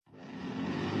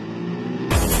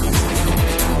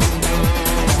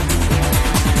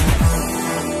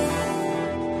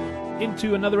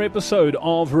to another episode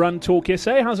of Run Talk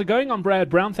SA. How's it going? I'm Brad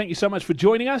Brown. Thank you so much for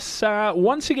joining us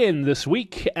once again this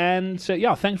week. And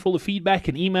thanks for all the feedback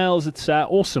and emails. It's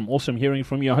awesome hearing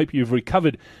from you. I hope you've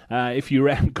recovered if you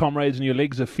ran, comrades, and your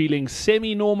legs are feeling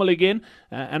semi-normal again.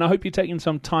 And I hope you're taking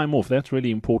some time off. That's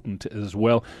really important as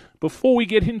well. Before we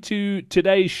get into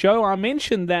today's show, I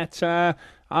mentioned that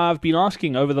I've been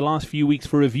asking over the last few weeks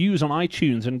for reviews on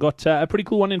iTunes and got a pretty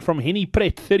cool one in from Henny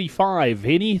Pret 35.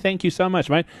 Henny, thank you so much,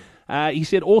 mate. He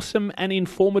said, awesome and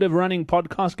informative running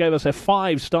podcast, gave us a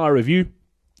 5-star review.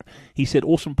 He said,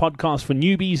 awesome podcast for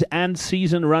newbies and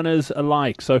seasoned runners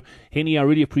alike. So, Henny, I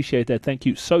really appreciate that. Thank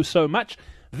you so much.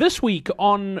 This week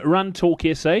on Run Talk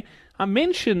SA, I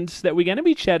mentioned that we're going to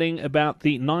be chatting about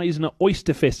the Knysna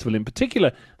Oyster Festival, in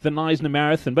particular the Knysna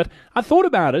Marathon. But I thought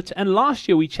about it, and last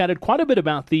year we chatted quite a bit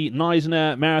about the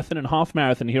Knysna Marathon and Half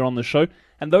Marathon here on the show,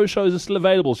 and those shows are still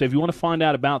available. So if you want to find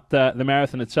out about the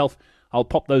marathon itself, I'll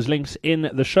pop those links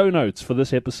in the show notes for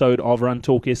this episode of Run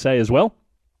Talk SA as well.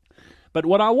 But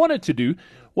what I wanted to do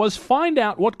was find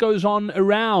out what goes on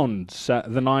around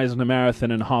the Knysna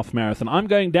Marathon and Half Marathon. I'm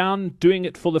going down, doing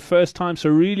it for the first time, so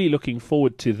really looking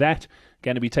forward to that.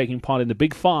 Going to be taking part in the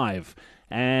Big Five.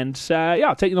 And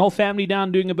taking the whole family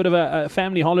down, doing a bit of a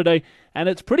family holiday. And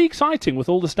it's pretty exciting with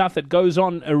all the stuff that goes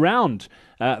on around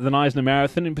the Knysna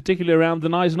Marathon, in particular around the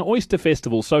Knysna Oyster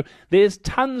Festival. So there's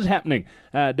tons happening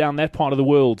down that part of the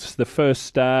world the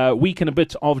first week and a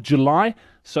bit of July.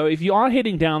 So if you are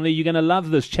heading down there, you're going to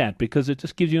love this chat because it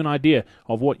just gives you an idea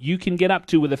of what you can get up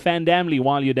to with a family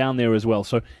while you're down there as well.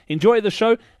 So enjoy the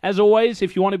show. As always,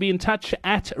 if you want to be in touch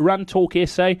at Run Talk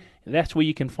SA, that's where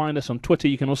you can find us on Twitter.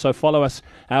 You can also follow us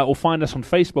or find us on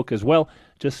Facebook as well.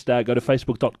 Just go to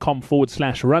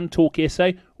facebook.com/Run Talk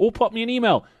SA or pop me an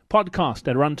email,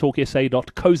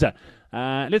 podcast@runtalksa.coza.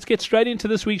 Let's get straight into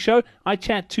this week's show. I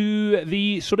chat to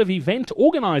the sort of event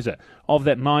organizer of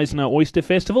that Knysna Oyster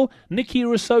Festival, Nikki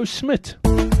Rousseau-Smit.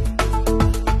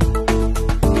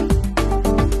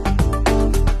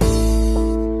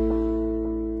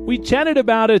 We chatted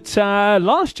about it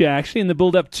last year, actually, in the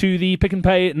build-up to the Pick n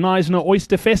Pay Knysna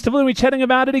Oyster Festival, and we're chatting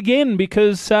about it again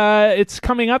because it's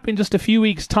coming up in just a few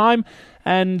weeks' time.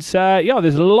 And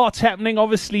there's lots happening.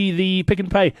 Obviously, the Pick n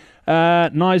Pay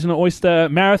Knysna Oyster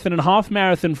Marathon and Half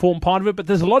Marathon form part of it, but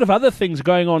there's a lot of other things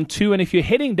going on too. And if you're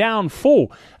heading down for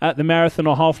the Marathon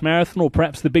or Half Marathon or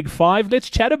perhaps the Big Five,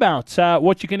 let's chat about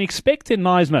what you can expect in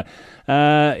Knysna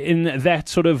in that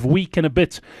sort of week and a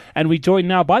bit. And we're joined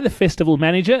now by the festival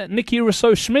manager, Nikki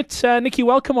Rousseau-Smit. Nikki,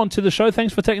 welcome onto the show.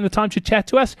 Thanks for taking the time to chat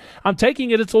to us. I'm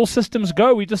taking it it's all systems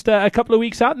go. We're just a couple of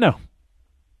weeks out now.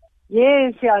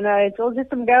 Yes, it's all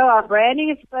system go. Our branding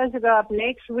is supposed to go up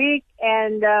next week,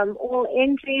 and all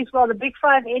entries, the Big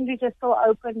Five entries are still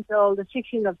open till the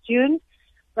 16th of June.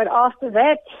 But after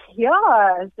that,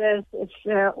 it's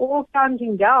all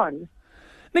counting down.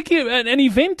 Nikki, an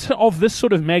event of this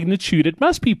sort of magnitude, it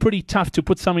must be pretty tough to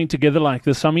put something together like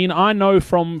this. I mean, I know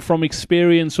from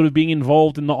experience sort of being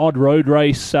involved in the odd road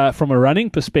race from a running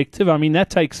perspective, I mean, that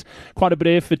takes quite a bit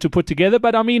of effort to put together.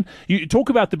 But, I mean, you talk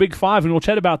about the Big Five, and we'll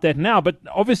chat about that now, but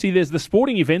obviously there's the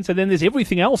sporting events, and then there's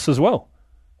everything else as well.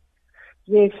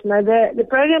 Yes, the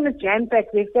program is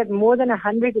jam-packed. We've got more than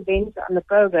 100 events on the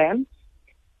program.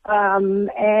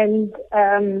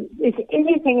 It's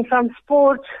anything from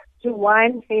sport to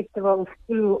wine festivals,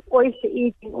 to oyster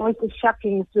eating, oyster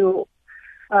shucking, to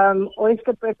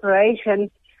oyster preparation.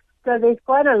 So there's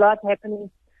quite a lot happening.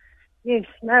 Yes,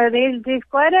 there's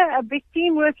quite a big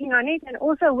team working on it. And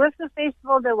also with the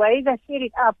festival, the way they set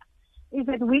it up is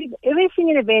that every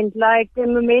single event, like the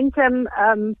Momentum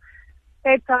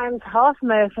Cape Times Half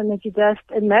Marathon and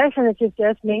Marathon that you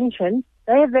just mentioned,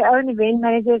 they have their own event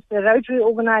managers. The Rotary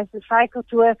organize the cycle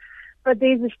tour. But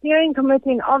there's a steering committee,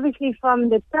 and obviously from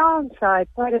the town side,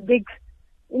 quite a big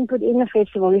input in the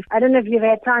festival. I don't know if you've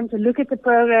had time to look at the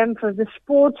program for the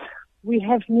sport. We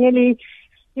have we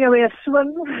have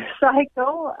swim,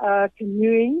 cycle,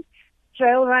 canoeing,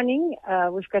 trail running.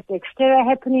 We've got the Xterra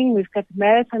happening. We've got the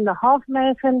marathon, the half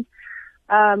marathon.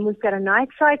 We've got a night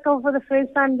cycle for the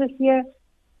first time this year.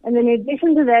 And then in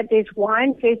addition to that, there's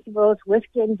wine festivals,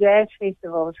 whiskey and jazz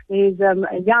festivals. There's a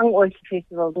young oyster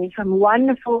festival. There's some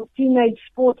wonderful teenage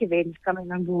sport events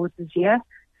coming on board this year.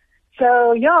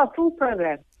 So, full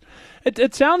program.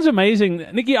 It sounds amazing.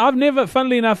 Nikki, I've never,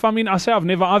 funnily enough, I've been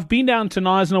down to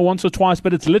Knysna once or twice,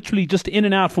 but it's literally just in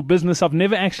and out for business. I've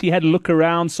never actually had a look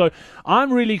around. So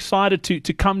I'm really excited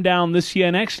to come down this year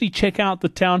and actually check out the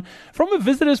town. From a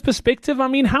visitor's perspective, I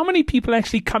mean, how many people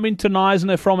actually come into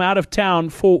Knysna from out of town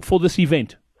for this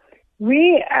event?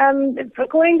 We,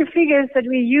 according to figures that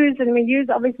we use, and we use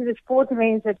obviously the sport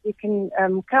events that we can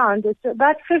count, it's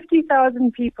about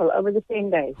 50,000 people over the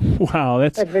 10 days. Wow,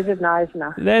 that visit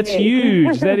Knysna. That's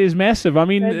huge. That is massive. I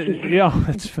mean,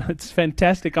 it's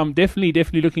fantastic. I'm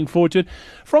definitely looking forward to it.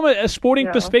 From a sporting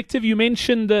perspective, you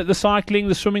mentioned the cycling,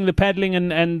 the swimming, the paddling,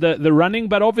 and the running,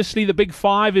 but obviously the Big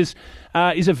Five is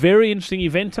a very interesting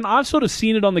event, and I've sort of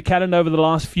seen it on the calendar over the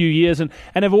last few years, and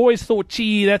have always thought,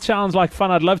 gee, that sounds like fun.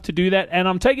 I'd love to do that, and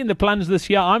I'm taking the plunge this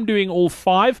year. I'm doing all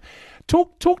 5.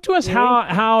 Talk to us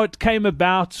how it came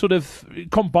about, sort of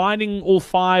combining all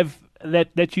 5.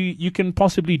 That you can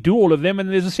possibly do all of them, and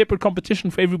there's a separate competition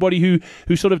for everybody who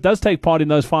sort of does take part in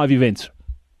those 5 events.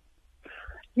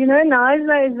 You know,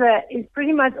 Knysna is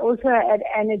pretty much also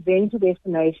an adventure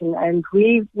destination, and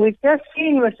we've just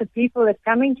seen with the people that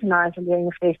coming to Knysna during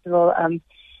the festival,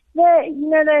 there's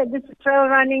the trail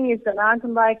running, there's the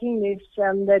mountain biking, there's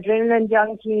the adrenaline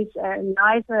junkies, and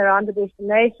Knysna around the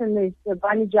destination, there's the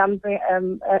bungee jumping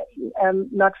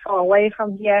not far away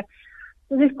from here.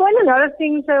 So there's quite a lot of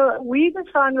things. So we just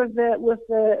found with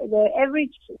the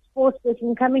average sports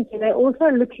person coming here, they're also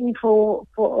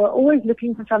always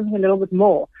looking for something a little bit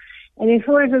more. And we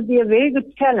thought it would be a very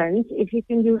good challenge if you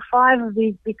can do 5 of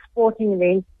these big sporting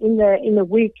events in the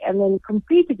week and then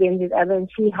compete against each other and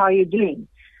see how you're doing.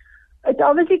 It's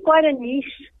obviously quite a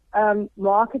niche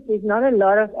market. There's not a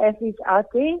lot of athletes out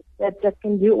there that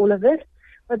can do all of this.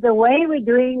 But the way we're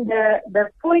doing the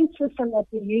point system that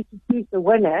we use to choose the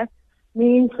winner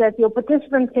means that your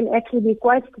participants can actually be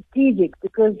quite strategic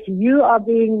because you are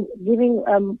giving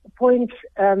points,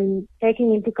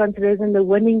 taking into consideration the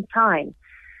winning time.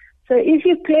 So if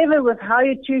you're clever with how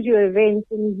you choose your events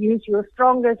and you use your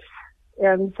strongest,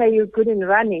 say you're good in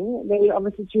running, then you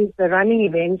obviously choose the running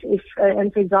events.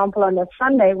 And for example, on a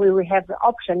Sunday where we have the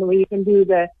option where you can do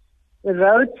the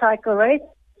road cycle race,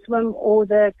 swim or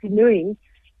the canoeing,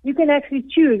 you can actually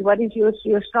choose what is your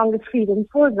strongest feat. And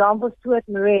for example, Stuart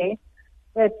Murray,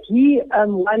 that he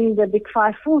won the Big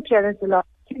 5 full challenge the last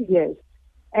 2 years.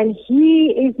 And he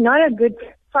is not a good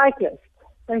cyclist.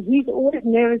 So he's always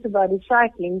nervous about his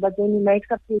cycling, but then he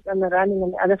makes up for it on the running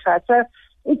on the other side. So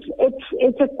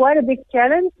it's quite a big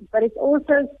challenge, but it's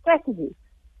also strategy.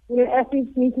 You know,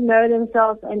 athletes need to know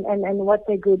themselves and what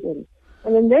they're good in.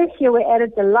 And then this year we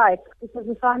added the lights because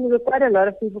we found there were quite a lot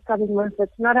of people coming with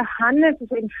that's not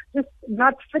 100%, just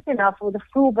not fit enough for the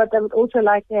full, but they would also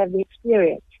like to have the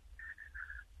experience.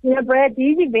 You know, Brad,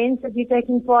 these events that you're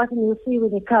taking part in, you'll see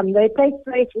when you come, they take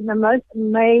place in the most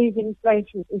amazing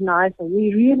places in Knysna.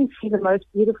 We really see the most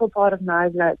beautiful part of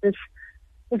Knysna. The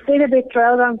Featherbed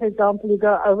Trail Run, for example, you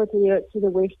go over to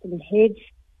the Western Hedge.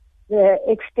 The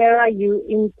Xterra, you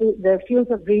into the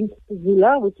Fields of Dreams to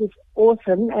Zula, which is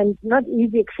awesome and not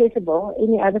easy accessible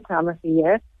any other time of the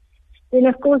year. Then,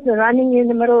 of course, the running in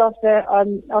the middle of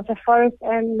the forest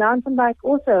and mountain bike,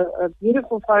 also a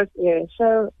beautiful forest area.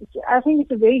 So I think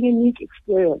it's a very unique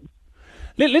experience.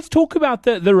 Let's talk about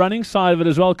the running side of it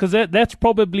as well, because that's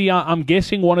probably, I'm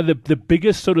guessing, one of the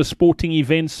biggest sort of sporting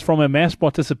events from a mass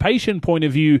participation point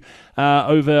of view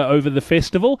over the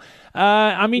festival.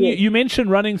 I mean, yes. You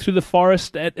mentioned running through the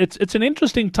forest. It's an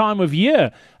interesting time of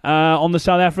year on the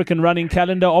South African running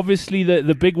calendar. Obviously,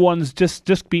 the big one's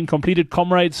just been completed,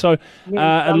 Comrades. So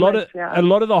a lot of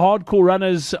the hardcore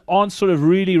runners aren't sort of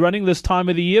really running this time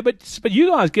of the year. But you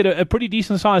guys get a pretty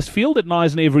decent sized field at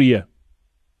Knysna every year.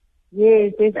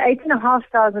 Yes, there's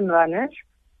 8,500 runners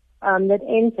that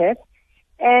entered.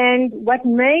 And what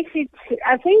makes this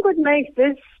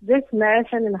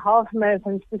marathon and half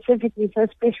marathon specifically so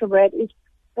special, Brad, is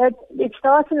that it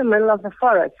starts in the middle of the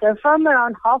forest. So from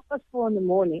around 4:30 in the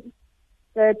morning,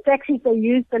 the taxis, they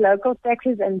use the local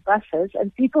taxis and buses,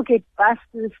 and people get bused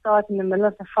to the start in the middle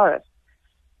of the forest.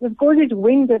 Of course, it's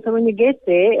winter, so when you get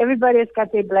there, everybody has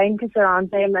got their blankets around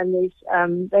them, and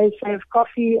they serve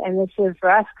coffee and they serve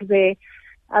rusk there,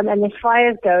 and there's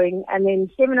fires going, and then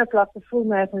 7 o'clock the full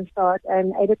marathon starts,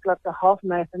 and 8 o'clock the half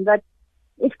marathon. But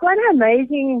it's quite an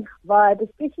amazing vibe,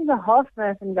 especially the half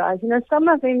marathon guys. You know, some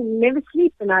of them never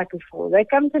sleep the night before. They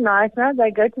come to Knysna,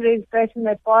 they go to registration,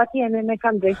 they party, and then they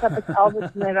come dress up as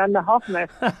Albert and they run the half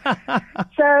marathon.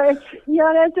 So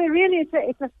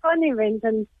it's a fun event,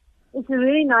 and it's a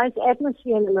really nice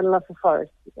atmosphere in the middle of the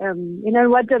forest. You know,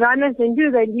 what the runners then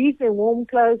do, they leave their warm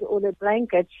clothes or their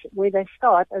blankets where they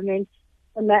start, and then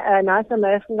a Knysna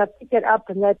marathon, they pick it up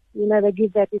and they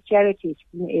give that to charities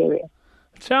in the area.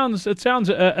 It sounds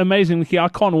amazing, Mickey. I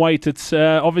can't wait. It's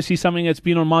obviously something that's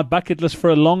been on my bucket list for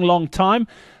a long, long time.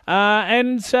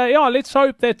 Let's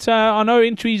hope that I know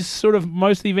entries, sort of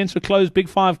most of the events are closed. Big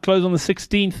Five close on the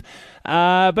 16th.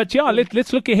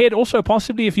 Let's look ahead. Also,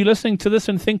 possibly if you're listening to this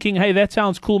and thinking, hey, that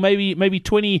sounds cool, maybe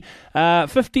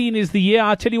 2015 is the year.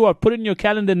 I tell you what, put it in your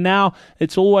calendar now.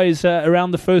 It's always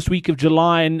around the first week of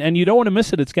July, and you don't want to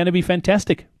miss it. It's going to be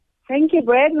fantastic. Thank you,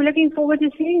 Brad. We're looking forward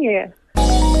to seeing you.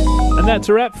 And that's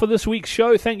a wrap for this week's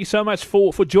show. Thank you so much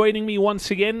for joining me once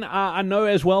again. I know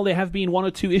as well there have been one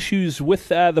or two issues with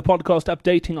the podcast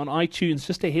updating on iTunes.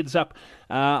 Just a heads up,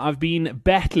 I've been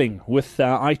battling with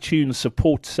iTunes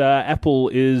support. Apple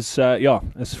is,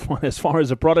 as far as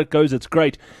a product goes, it's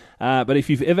great. But if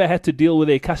you've ever had to deal with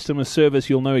their customer service,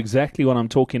 you'll know exactly what I'm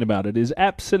talking about. It is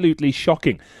absolutely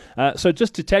shocking. So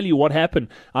just to tell you what happened,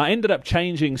 I ended up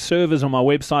changing servers on my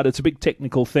website. It's a big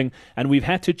technical thing, and we've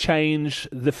had to change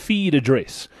the feed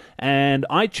address. And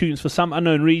iTunes, for some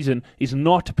unknown reason, is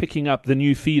not picking up the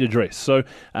new feed address. So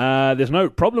there's no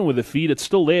problem with the feed. It's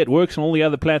still there. It works on all the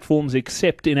other platforms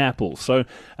except in Apple. So,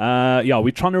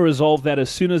 we're trying to resolve that.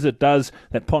 As soon as it does,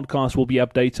 that podcast will be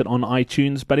updated on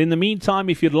iTunes. But in the meantime,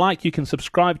 if you'd like, you can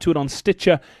subscribe to it on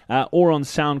Stitcher or on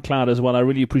SoundCloud as well. I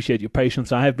really appreciate your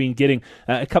patience. I have been getting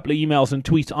a couple of emails and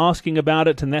tweets asking about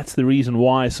it, and that's the reason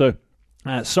why. So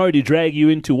sorry to drag you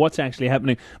into what's actually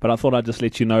happening, but I thought I'd just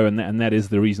let you know, and that is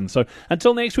the reason. So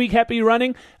until next week, happy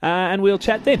running, and we'll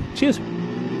chat then. Cheers.